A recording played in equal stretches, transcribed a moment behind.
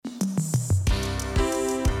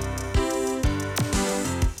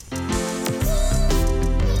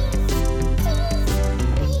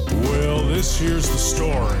Here's the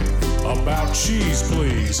story about Cheese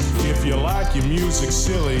Please. If you like your music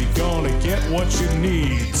silly, gonna get what you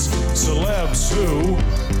need. Celebs who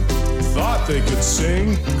thought they could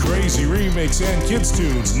sing crazy remakes and kids'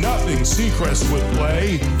 tunes. Nothing Seacrest would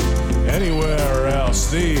play. Anywhere else,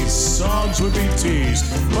 these songs would be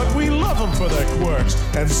teased. But we love them for their quirks,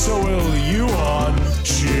 and so will you on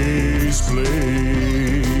Cheese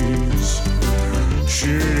Please.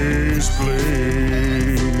 Cheese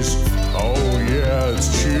Please. Oh yeah,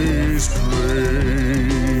 it's Cheese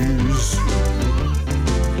Please.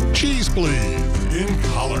 Cheese Please. In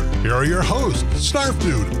color. Here are your hosts, Snarf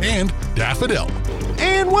Dude and Daffodil.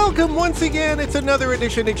 And welcome once again. It's another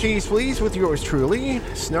edition of Cheese Please with yours truly,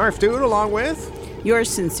 Snarf Dude, along with... Yours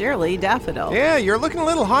sincerely, Daffodil. Yeah, you're looking a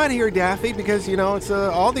little hot here, Daffy, because, you know, it's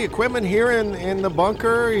all the equipment here in the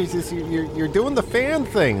bunker. You're doing the fan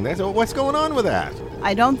thing. What's going on with that?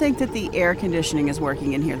 I don't think that the air conditioning is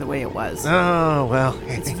working in here the way it was. Oh, well.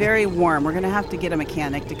 It's very warm. We're going to have to get a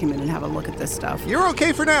mechanic to come in and have a look at this stuff. You're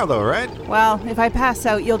okay for now, though, right? Well, if I pass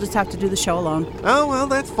out, you'll just have to do the show alone. Oh, well,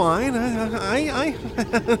 that's fine.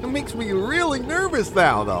 It makes me really nervous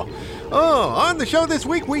now, though. Oh, on the show this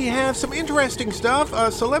week, we have some interesting stuff.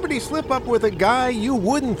 A celebrity slip-up with a guy you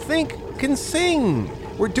wouldn't think can sing.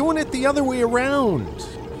 We're doing it the other way around.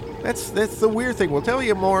 That's the weird thing. We'll tell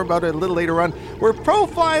you more about it a little later on. We're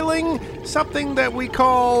profiling something that we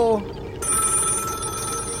call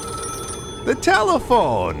the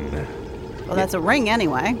telephone. Well, that's a ring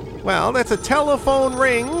anyway. Well, that's a telephone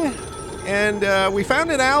ring. And we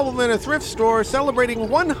found an album in a thrift store celebrating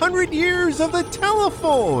 100 years of the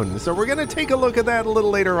telephone. So we're going to take a look at that a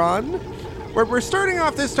little later on. We're starting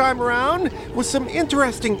off this time around with some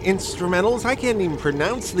interesting instrumentals. I can't even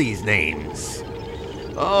pronounce these names.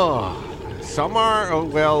 Oh, some are,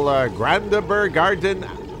 Brandenburg Garden.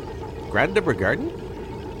 Brandenburg Garden?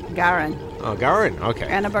 Garin. Oh, Garin, okay.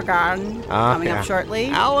 Brandenburg Garden coming up shortly.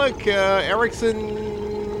 Alec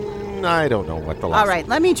Erickson. I don't know what the last... All right,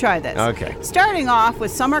 let me try this. Okay. Starting off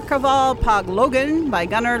with Sommerkaval Pog Logan by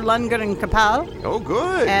Gunnar Lundgren Kapal. Oh,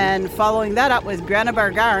 good. And following that up with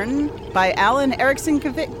Brandenburg Garden by Alan Eriksson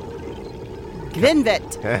Gvinvet.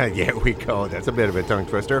 There we go. That's a bit of a tongue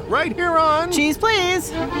twister. Right here on... Cheese,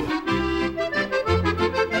 please.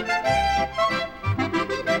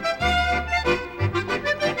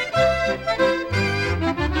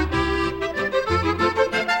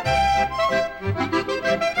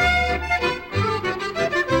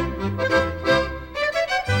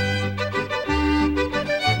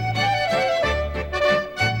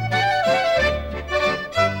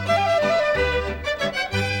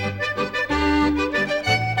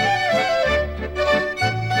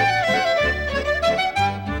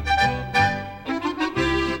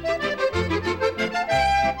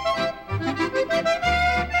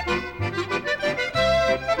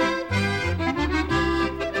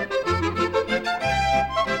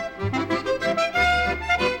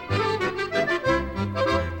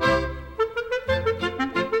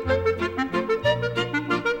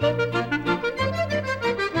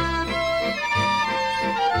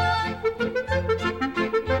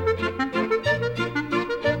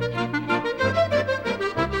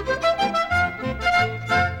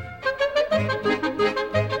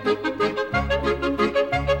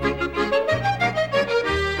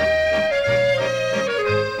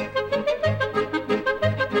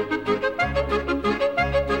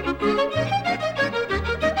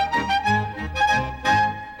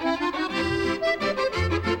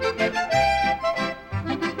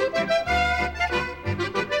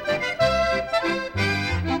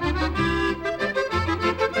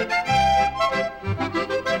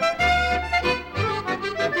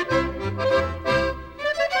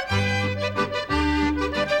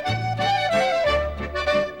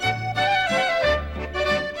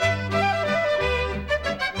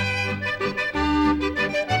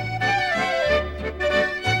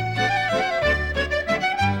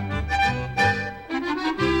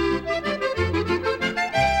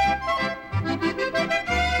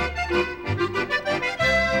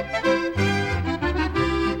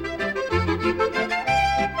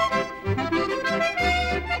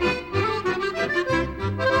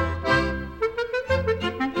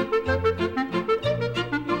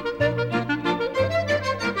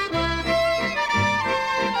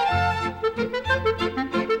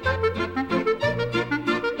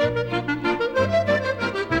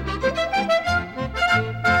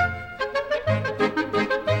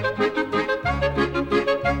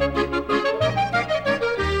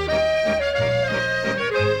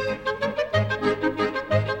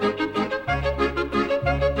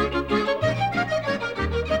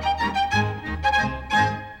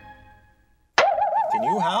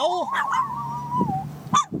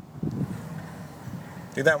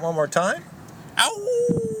 Do that one more time.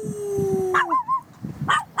 Ow!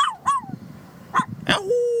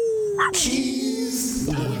 Ow! Cheese.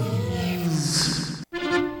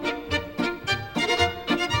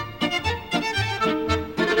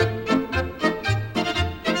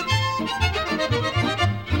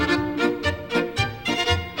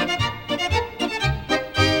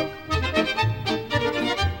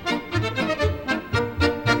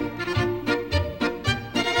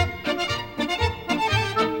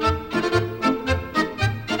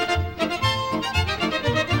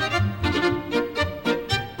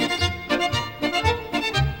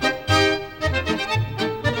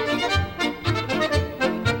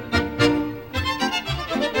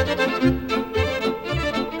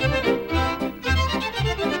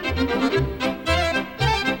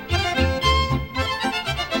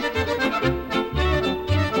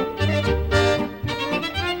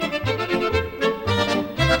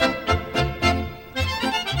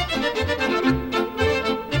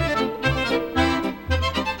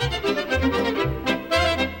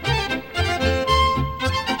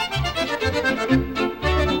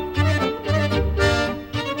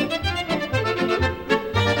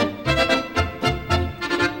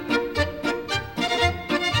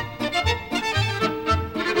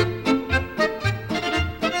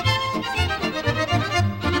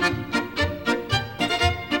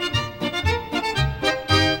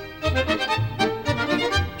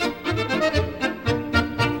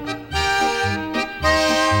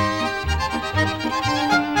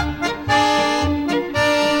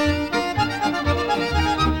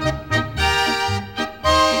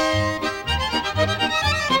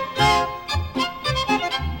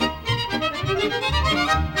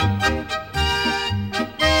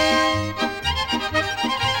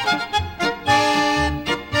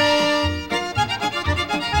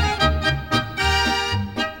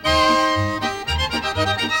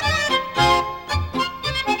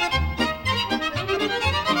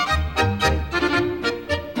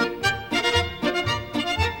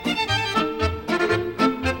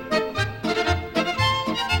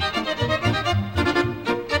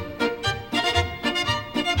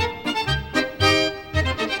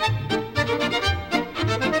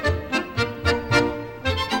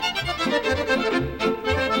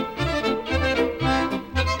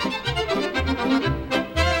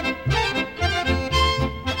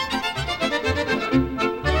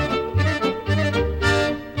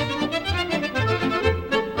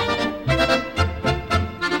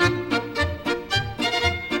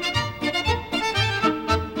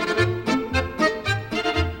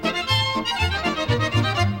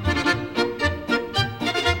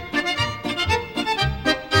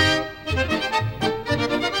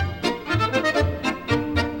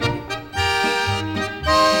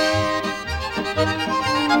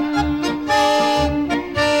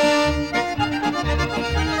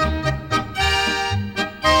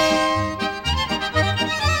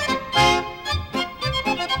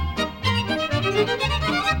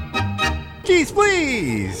 Cheese,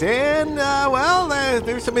 please! And,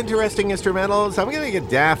 there's some interesting instrumentals. I'm going to get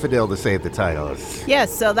Daffodil to say the titles.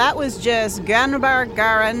 Yes, so that was just Ganbar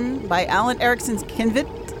Garan by Alan Eriksson's Kinvit.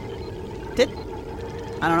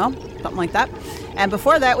 I don't know, something like that. And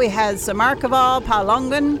before that, we had Samarkand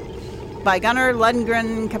Palongan by Gunnar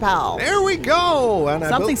Lundgren Kapal. There we go! And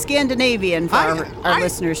Something Scandinavian for our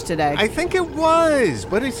listeners today. I think it was,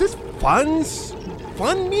 but it's just fun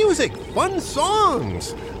music, fun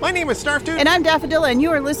songs. My name is Snarf Dude. And I'm Daffodil, and you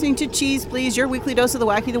are listening to Cheese Please, your weekly dose of the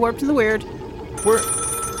wacky, the warped, and the weird.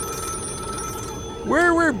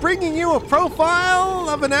 We're bringing you a profile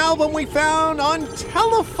of an album we found on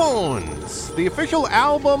Telephones. The official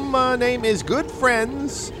album name is Good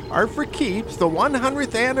Friends Are for Keeps, the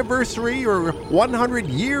 100th anniversary or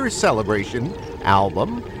 100-year celebration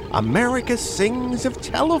album, America Sings of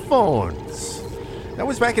Telephones. That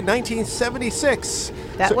was back in 1976.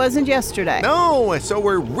 That wasn't yesterday. No, so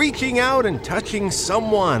we're reaching out and touching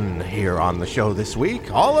someone here on the show this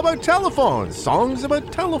week. All about telephones, songs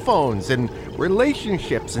about telephones and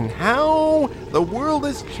relationships and how the world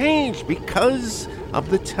has changed because of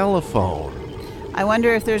the telephone. I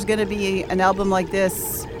wonder if there's going to be an album like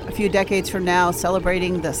this a few decades from now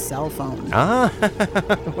celebrating the cell phone.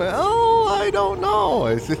 Well, I don't know.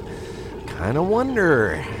 I just kind of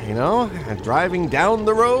wonder, driving down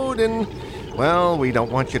the road and, well, we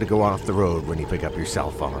don't want you to go off the road when you pick up your cell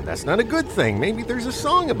phone. That's not a good thing. Maybe there's a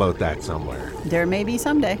song about that somewhere. There may be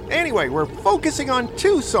someday. Anyway, we're focusing on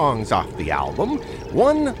two songs off the album.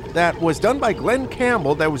 One that was done by Glenn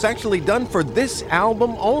Campbell that was actually done for this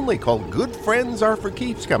album only, called Good Friends Are for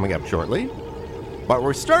Keeps, coming up shortly. But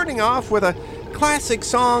we're starting off with a Classic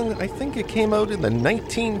song, I think it came out in the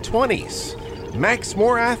 1920s. Max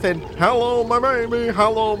Morath and Hello My Baby,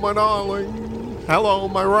 Hello My Darling, Hello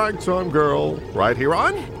My Ragtime Girl, right here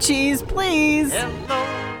on Cheese, please. Hello,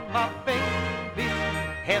 my baby.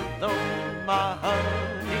 Hello, my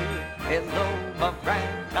honey. Hello, my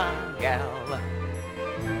ragtime gal.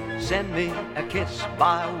 Send me a kiss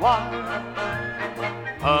by wire.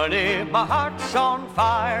 Honey, my heart's on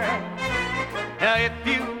fire. Now, if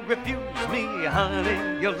you refuse me,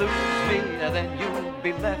 honey, you'll lose me, then you'll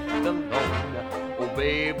be left alone. Oh,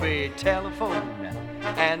 baby, telephone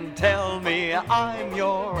and tell me I'm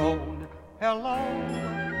your own. Hello,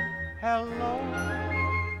 hello,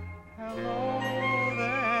 hello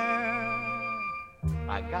there.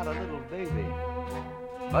 I got a little baby,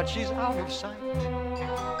 but she's out of sight.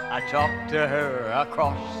 I talked to her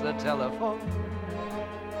across the telephone.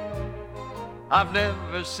 I've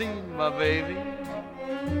never seen my baby,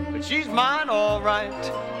 but she's mine all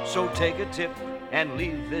right. So take a tip and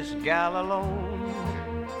leave this gal alone.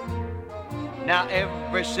 Now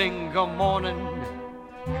every single morning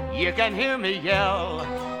you can hear me yell,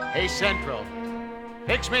 hey Central,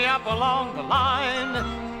 picks me up along the line.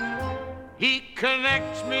 He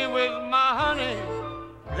connects me with my honey,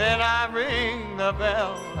 then I ring the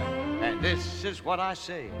bell, and this is what I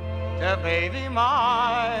say to baby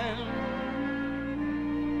mine.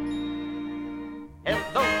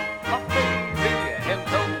 Hello, my baby,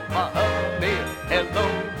 hello, my honey, hello,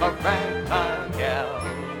 my ragtime gal.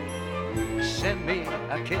 Send me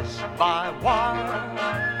a kiss by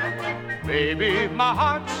wire. Baby, my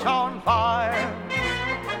heart's on fire.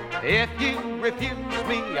 If you refuse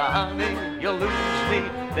me, honey, you'll lose me,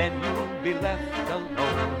 then you'll be left alone.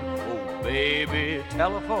 Oh, baby,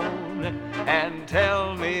 telephone and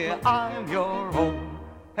tell me I'm your own.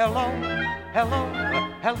 Hello, hello,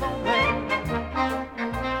 hello there.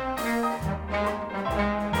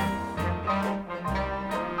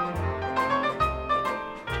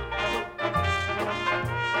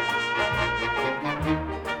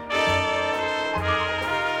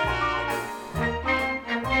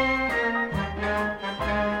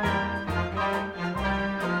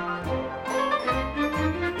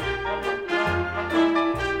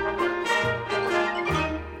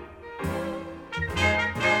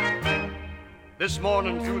 This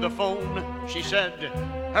morning through the phone, she said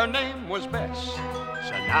her name was Bess.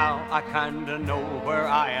 So now I kinda know where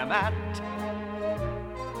I am at.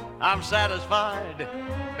 I'm satisfied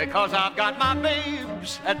because I've got my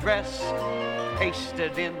babe's address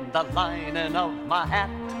pasted in the lining of my hat.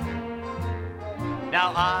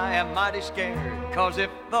 Now I am mighty scared, cause if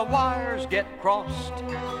the wires get crossed,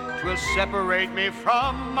 'twill separate me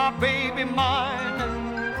from my baby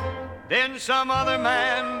mine. Then some other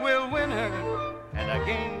man will win her, and a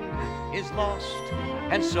game is lost.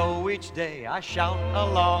 And so each day I shout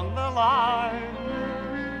along the line.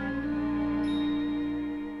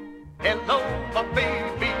 Hello, my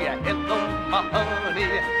baby, hello, my honey,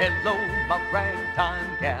 hello, my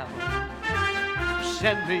ragtime gal.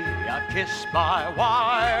 Send me a kiss by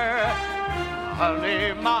wire.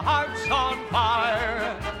 Honey, my heart's on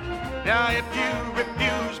fire. Now if you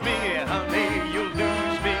refuse me, honey, you'll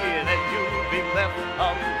lose me, then you'll be left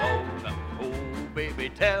alone. Baby,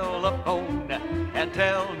 telephone and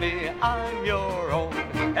tell me I'm your own.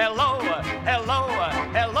 Hello, hello,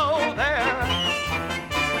 hello there.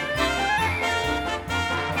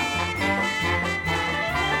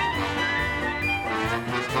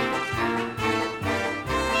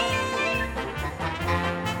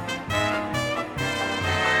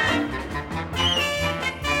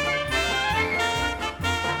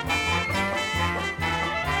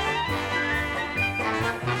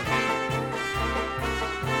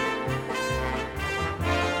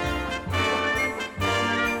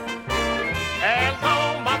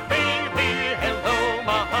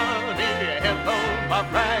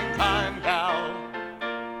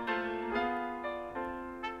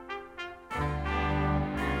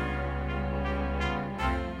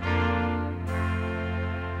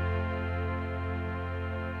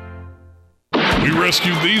 We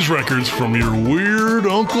rescued these records from your weird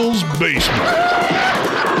uncle's basement.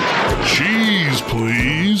 Cheese,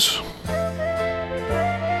 please.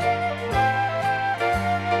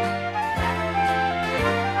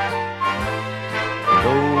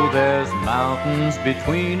 Though there's mountains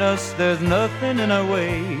between us, there's nothing in our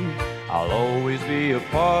way. I'll always be a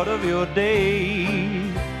part of your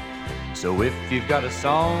day. So if you've got a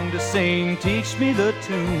song to sing, teach me the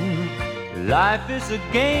tune. Life is a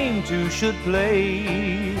game two should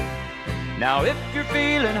play. Now if you're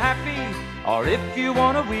feeling happy, or if you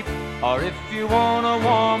wanna weep, or if you want a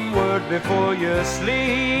warm word before you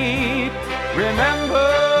sleep,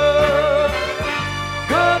 remember,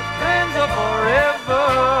 good friends are forever.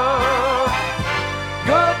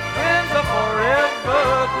 Good friends are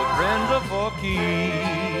forever. Good friends are for keeps.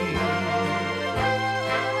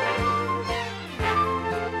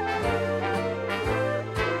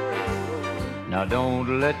 Now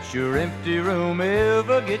don't let your empty room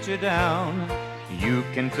ever get you down. You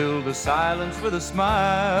can fill the silence with a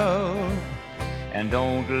smile. And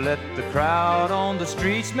don't let the crowd on the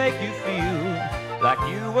streets make you feel like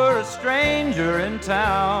you were a stranger in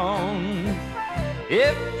town.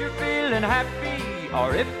 If you're feeling happy,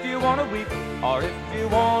 or if you want to weep, or if you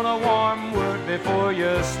want a warm word before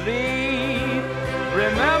you sleep,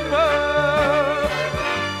 remember,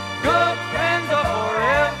 good friends are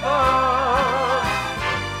forever.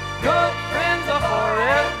 Good friends are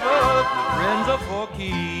forever. Good friends are for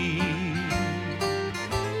keeps.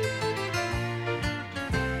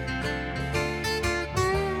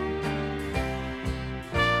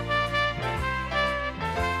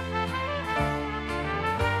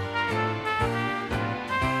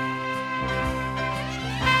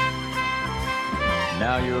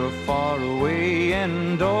 Now you're far away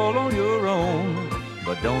and all on your own,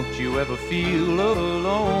 but don't you ever feel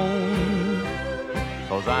alone,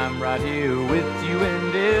 'cause I'm right here with you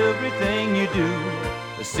and everything you do,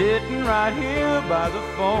 sitting right here by the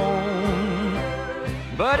phone.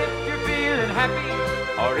 But if you're feeling happy,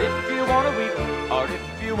 or if you want to weep, or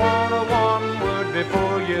if you want a warm word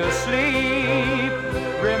before you sleep,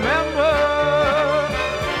 remember,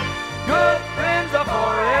 good friends are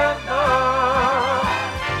forever.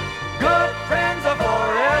 Good friends are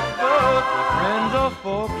forever. Good friends are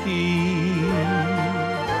for keeps.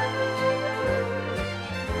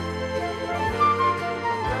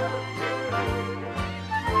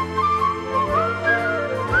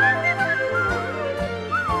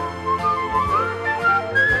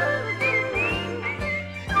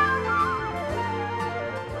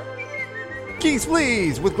 Keys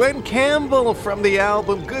Please with Glenn Campbell from the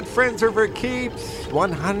album Good Friends Are for Keeps,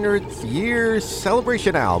 100th year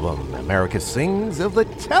celebration album, America Sings of the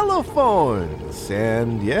Telephones.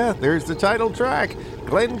 And yeah, there's the title track,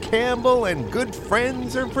 Glenn Campbell and Good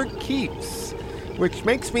Friends Are for Keeps, which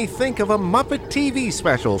makes me think of a Muppet TV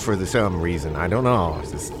special for some reason. I don't know.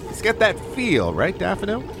 It's got that feel, right,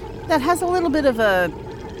 Daffodil? That has a little bit of a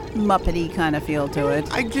Muppety kind of feel to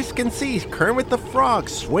it. I just can see Kermit the Frog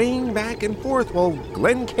swaying back and forth while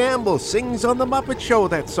Glenn Campbell sings on the Muppet Show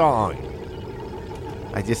that song.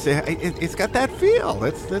 It's got that feel.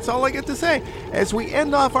 That's all I get to say. As we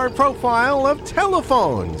end off our profile of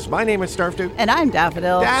telephones. My name is Starfdude. And I'm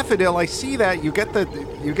Daffodil. Daffodil, I see that. You get the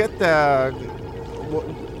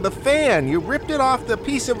fan. You ripped it off the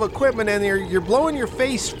piece of equipment and you're blowing your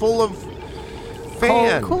face full of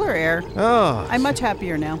fan. Cooler air. Oh. I'm much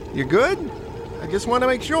happier now. You good? I just want to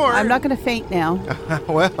make sure. I'm not going to faint now.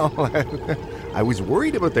 Well, I was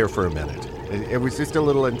worried about there for a minute. It was just a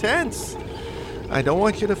little intense. I don't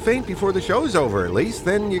want you to faint before the show's over, at least.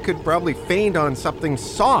 Then you could probably faint on something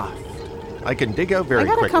soft. I can dig out very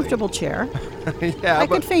quickly. I got a comfortable chair. Yeah, I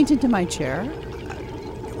could faint into my chair.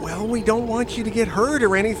 Well, we don't want you to get hurt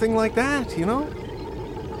or anything like that, you know?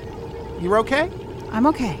 You're okay? I'm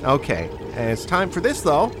okay. Okay. And it's time for this,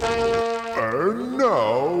 though. And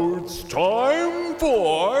now it's time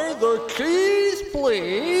for the Keys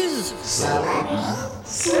Please.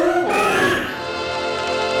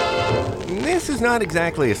 This is not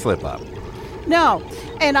exactly a slip-up. No,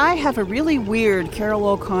 and I have a really weird Carol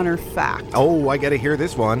O'Connor fact. Oh, I gotta hear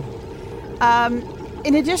this one.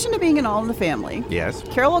 In addition to being in All in the Family, Yes.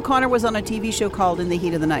 Carol O'Connor was on a TV show called In the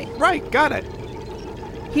Heat of the Night. Right, got it.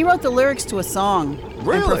 He wrote the lyrics to a song.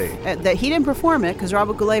 Really? That he didn't perform it because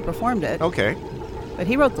Robert Goulet performed it. Okay. But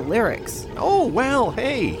he wrote the lyrics. Oh, well,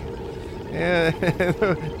 hey.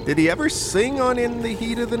 Did he ever sing on In the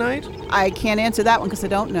Heat of the Night? I can't answer that one because I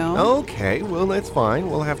don't know. Okay, well, that's fine.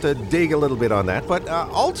 We'll have to dig a little bit on that. But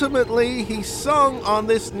ultimately, he sung on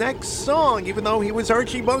this next song, even though he was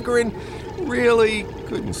Archie Bunker and really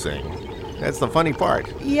couldn't sing. That's the funny part.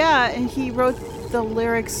 Yeah, and he wrote the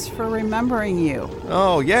lyrics for Remembering You.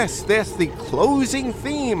 Oh, yes, that's the closing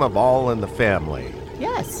theme of All in the Family.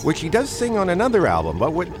 Yes. Which he does sing on another album,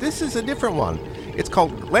 but this is a different one. It's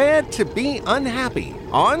called Glad to Be Unhappy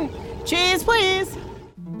on Cheese, please.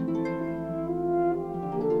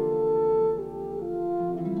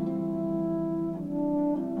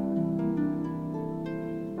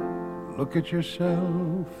 Look at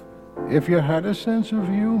yourself. If you had a sense of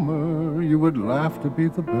humor, you would laugh to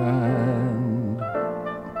beat the band.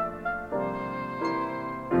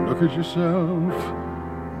 Look at yourself.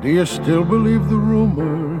 Do you still believe the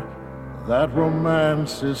rumor that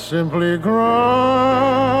romance is simply grand?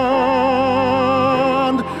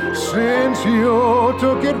 Since you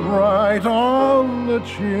took it right on the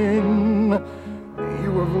chin,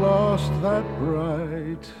 you have lost that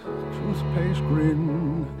bright toothpaste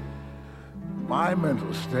grin. My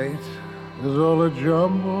mental state is all a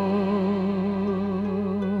jumble.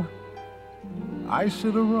 I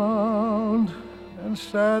sit around and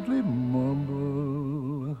sadly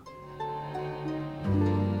mumble.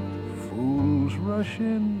 Fools rush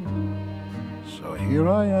in, so here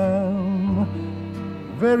I am,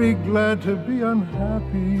 very glad to be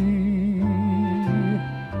unhappy.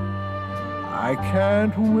 I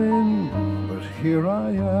can't win, but here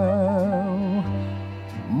I am,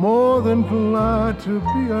 more than glad to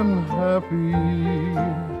be unhappy.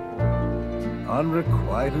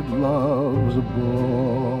 Unrequited love's a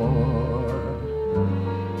bore,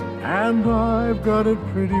 and I've got it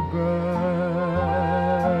pretty bad.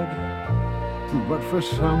 But for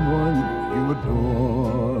someone you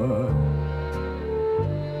adore,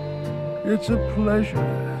 it's a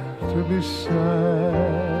pleasure to be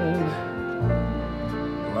sad,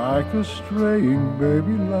 like a straying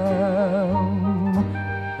baby lamb,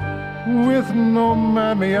 with no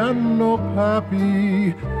mammy and no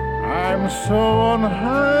pappy. I'm so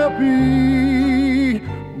unhappy,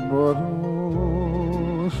 but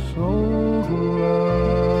oh, so glad.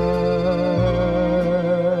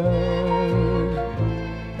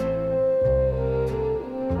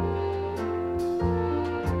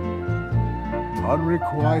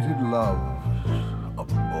 Unrequited love's a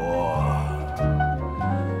bore,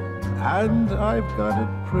 and I've got it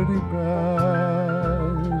pretty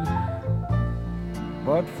bad.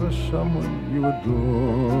 But for someone you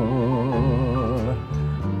adore,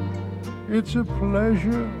 it's a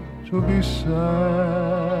pleasure to be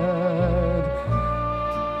sad,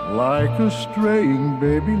 like a straying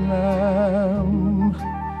baby lamb,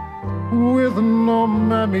 with no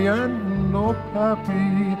mammy and no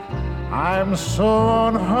pappy. I'm so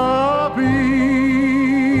unhappy,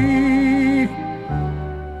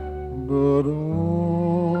 but oh,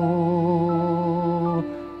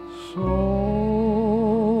 so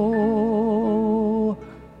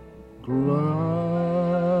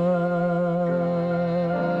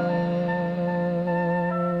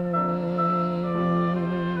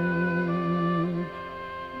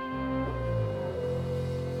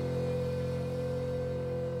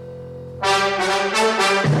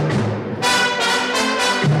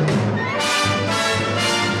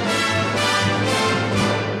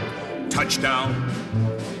touchdown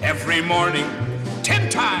every morning, 10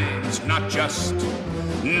 times, not just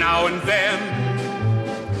now and then.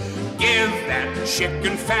 Give that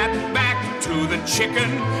chicken fat back to the chicken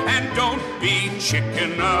and don't be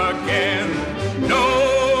chicken again.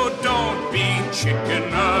 No, don't be chicken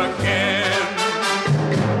again.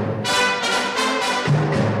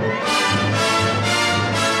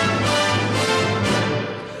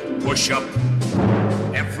 Push up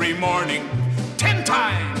every morning, 10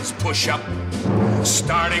 times push up,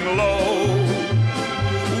 starting low.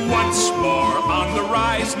 Once more on the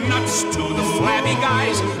rise, nuts to the flabby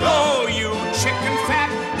guys. Go, you chicken fat,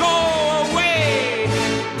 go away.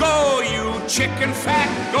 Go, you chicken fat,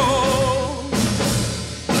 go.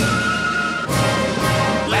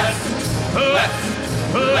 Left, left,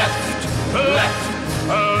 left, left,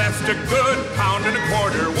 left a good pound and a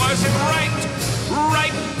quarter. Was it right,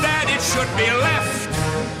 right that it should be left?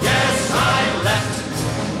 Yes, I left,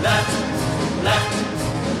 left, left,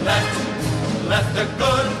 left, left a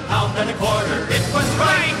good pound and a quarter. It was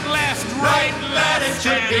right, left, right, that it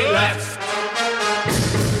should be left.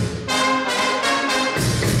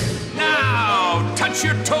 Now, touch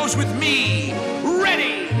your toes with me.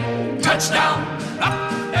 Ready. Touchdown.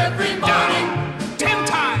 Up. Every morning. Down. 10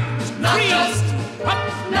 times. Not 3. just Up.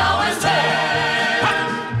 now and then. Up.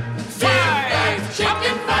 5.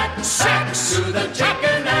 Chicken fat 6. To the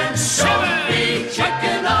chicken and 7. don't be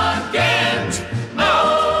chicken again. No,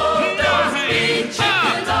 don't be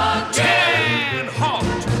chicken again. 10.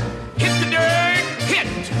 Halt. Hit the dirt. Hit.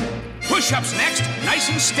 Push-ups next. Nice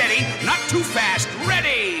and steady. Not too fast.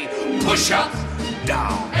 Ready. Push up.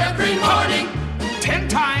 Down. Every morning. 10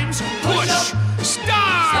 times. Push. Push up.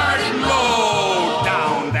 Start. Starting low.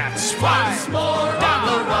 Down. That's 5. Once more Down. on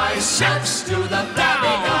the rise. 6. To the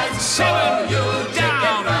flabby guys. 7. You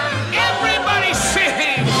Down. Everybody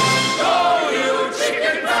sing. Go, you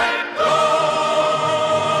chicken fat,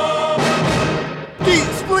 go.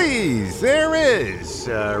 Geeks, please. There is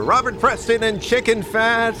Robert Preston and Chicken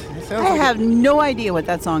Fat. Sounds I like have no idea what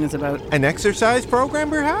that song is about. an exercise program,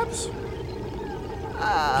 perhaps?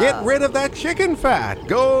 Get rid of that chicken fat.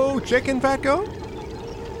 Go, chicken fat, go.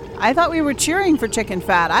 I thought we were cheering for chicken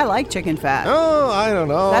fat. I like chicken fat. Oh, I don't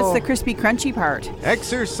know. That's the crispy, crunchy part.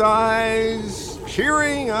 Exercise,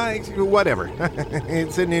 cheering, whatever.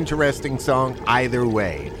 It's an interesting song either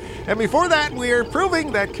way. And before that, we're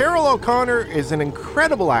proving that Carroll O'Connor is an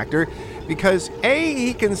incredible actor because A,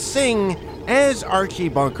 he can sing as Archie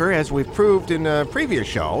Bunker, as we've proved in a previous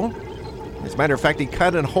show. As a matter of fact, he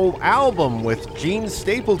cut a whole album with Gene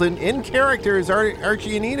Stapleton in character as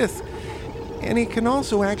Archie and Edith. And he can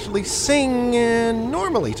also actually sing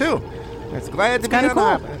normally, too. It's glad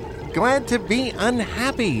to be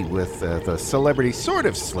unhappy with the celebrity sort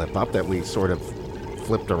of slip-up that we sort of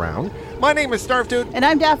flipped around. My name is Snarf Dude. And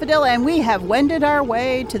I'm Daffodil, and we have wended our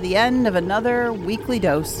way to the end of another weekly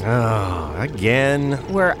dose. Oh, again.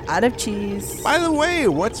 We're out of cheese. By the way,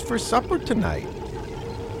 what's for supper tonight?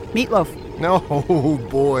 Meatloaf. Oh,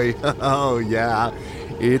 boy. Oh, yeah.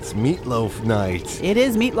 It's meatloaf night. It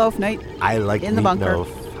is meatloaf night. I like in the meatloaf.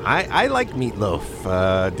 bunker. I like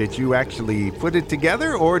meatloaf. Did you actually put it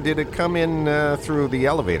together, or did it come in through the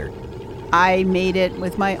elevator? I made it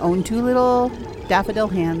with my own two little daffodil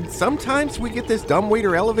hands. Sometimes we get this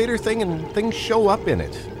dumbwaiter elevator thing, and things show up in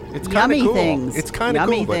it. It's kind of cool. Things. It's kind of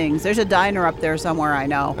cool. Yummy things. There's a diner up there somewhere, I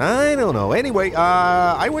know. I don't know. Anyway,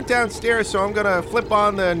 I went downstairs, so I'm going to flip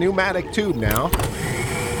on the pneumatic tube now.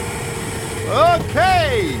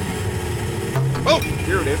 Okay. Oh,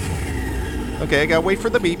 here it is. Okay, I got to wait for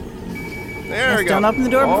the beep. There we go. Don't open the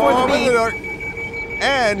door before the beep. The door.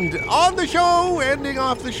 And on the show, ending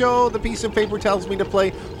off the show, the piece of paper tells me to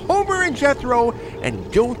play Homer and Jethro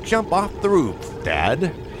and Don't Jump Off the Roof,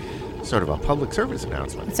 Dad. Sort of a public service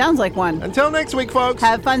announcement. It sounds like one. Until next week, folks.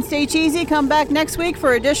 Have fun, stay cheesy. Come back next week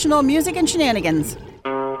for additional music and shenanigans.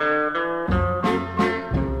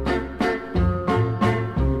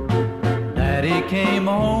 Daddy came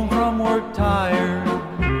home from work tired.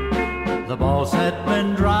 The boss had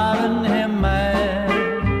been driving him mad.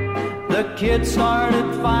 The kid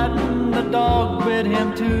started fighting, the dog bit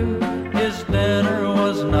him too. His dinner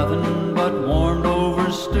was nothing but warmed over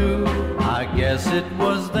stew. I guess it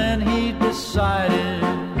was then he decided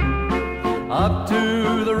up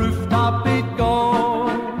to the rooftop he'd go.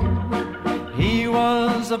 He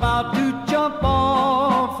was about to jump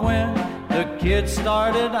off when the kid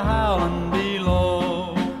started howling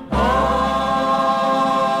below. Oh,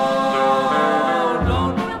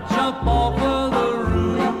 don't jump off of the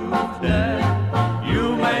roof, Dad.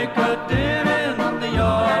 You make a dent in the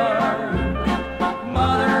yard.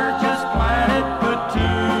 Mother just planted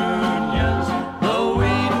petunias. The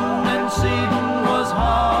weeding and seeding was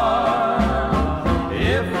hard.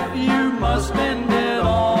 If you must end it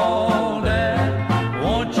all, Dad,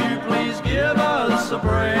 won't you please give us a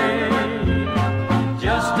break?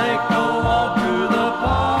 Just take a walk to the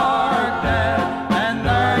park, Dad, and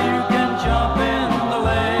there you can jump in the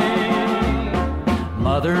lake.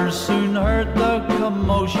 Mother soon heard the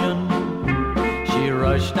commotion. She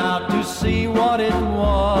rushed out to see what it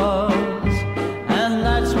was, and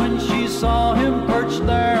that's when she saw him perched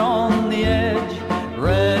there on the edge,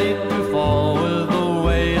 ready to fall with the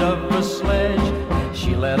weight of the sledge.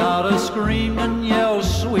 She let out a scream and yelled,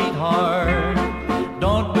 "Sweetheart,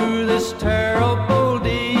 don't do this terrible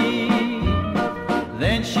deed."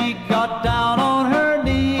 Then she got down on her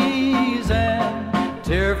knees and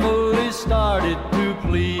tearfully started to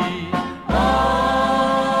plead. Oh,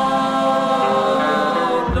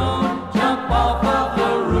 don't jump off of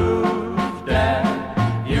the roof, Dad.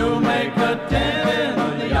 You'll make a dent in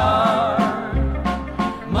the yard.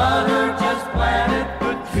 Mother just planted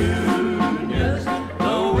petunias.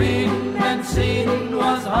 The weeding and seeding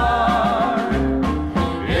was hard.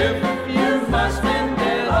 If you must end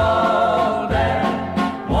it all,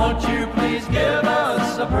 Dad, won't you please give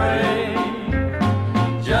us a break?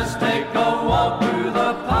 Just take a walk to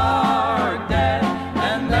the park, Dad,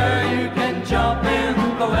 and there you can jump in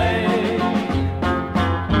the lake.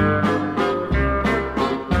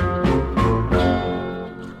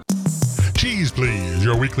 Cheese Please,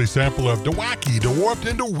 your weekly sample of the wacky, the warped,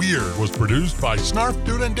 and the weird was produced by Snarf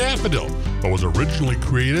Dude and Daffodil, but was originally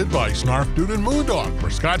created by Snarf Dude and Moondog for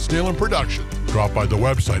Scottsdale and Production. Drop by the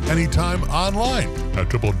website anytime online at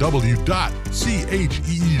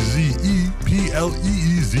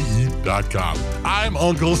www.cheezepleeze.com. I'm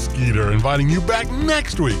Uncle Skeeter, inviting you back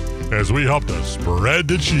next week as we help to spread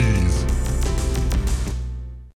the cheese.